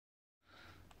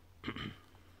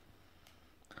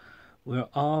We're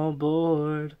all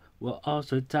bored. We're all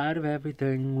so tired of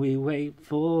everything we wait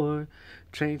for.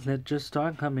 Trains that just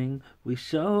aren't coming. We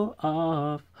show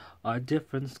off our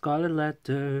different scarlet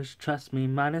letters. Trust me,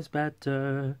 mine is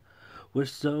better. We're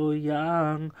so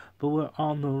young, but we're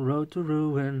on the road to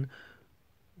ruin.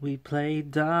 We play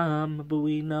dumb, but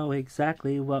we know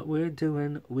exactly what we're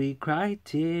doing. We cry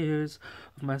tears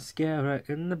of mascara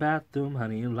in the bathroom.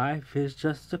 Honey, life is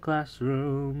just a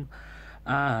classroom.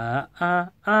 Ah, ah,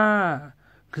 ah.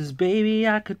 'Cause baby,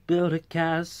 I could build a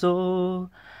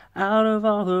castle out of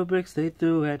all the bricks they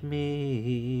threw at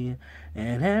me.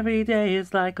 And every day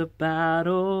is like a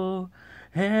battle.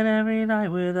 And every night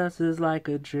with us is like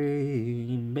a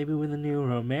dream. Baby, we're the new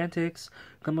romantics.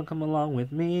 Come on, come along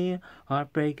with me.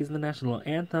 Heartbreak is the national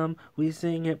anthem. We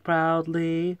sing it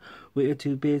proudly. We're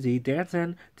too busy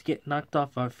dancing to get knocked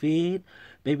off our feet.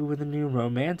 Baby, we're the new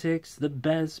romantics. The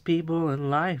best people in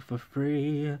life are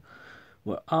free.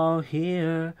 We're all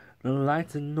here. The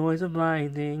lights and noise are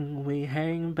blinding. We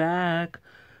hang back.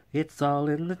 It's all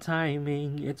in the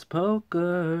timing. It's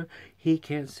poker. He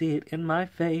can't see it in my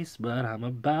face, but I'm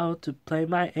about to play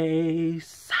my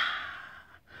ace.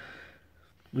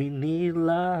 We need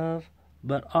love,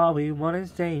 but all we want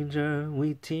is danger.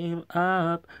 We team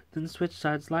up, then switch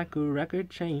sides like a record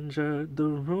changer. The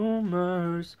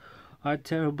rumors are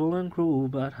terrible and cruel,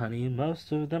 but honey,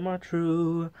 most of them are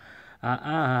true. Ah,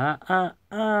 ah, ah,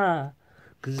 ah.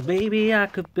 'Cause baby, I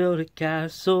could build a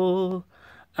castle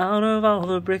out of all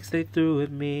the bricks they threw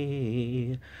at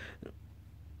me.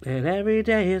 And every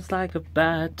day is like a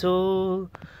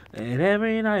battle. And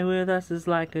every night with us is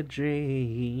like a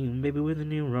dream. Baby, we're the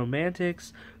new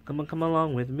romantics. Come on, come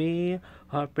along with me.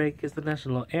 Heartbreak is the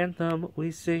national anthem. We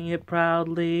sing it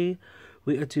proudly.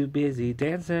 We are too busy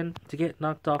dancing to get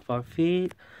knocked off our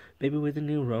feet. Baby, we're the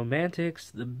new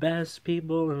romantics. The best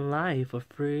people in life are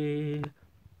free.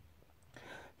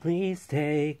 Please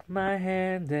take my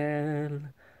hand and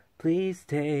please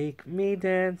take me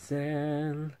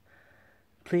dancing.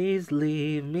 Please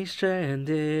leave me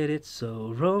stranded, it's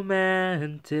so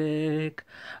romantic.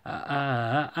 Ah,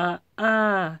 ah, ah,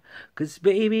 ah. 'Cause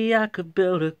baby, I could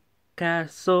build a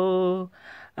castle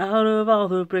out of all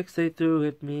the bricks they threw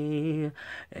at me.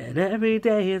 And every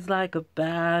day is like a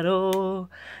battle.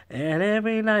 And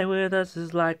every night with us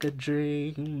is like a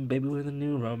dream. Baby, we're the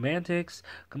new romantics.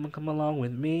 Come on, come along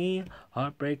with me.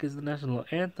 Heartbreak is the national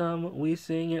anthem. We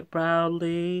sing it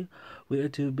proudly. We are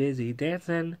too busy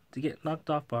dancing to get knocked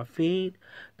off our feet.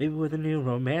 Baby, we're the new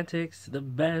romantics. The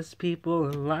best people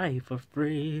in life are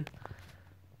free.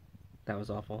 That was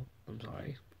awful. I'm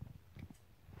sorry.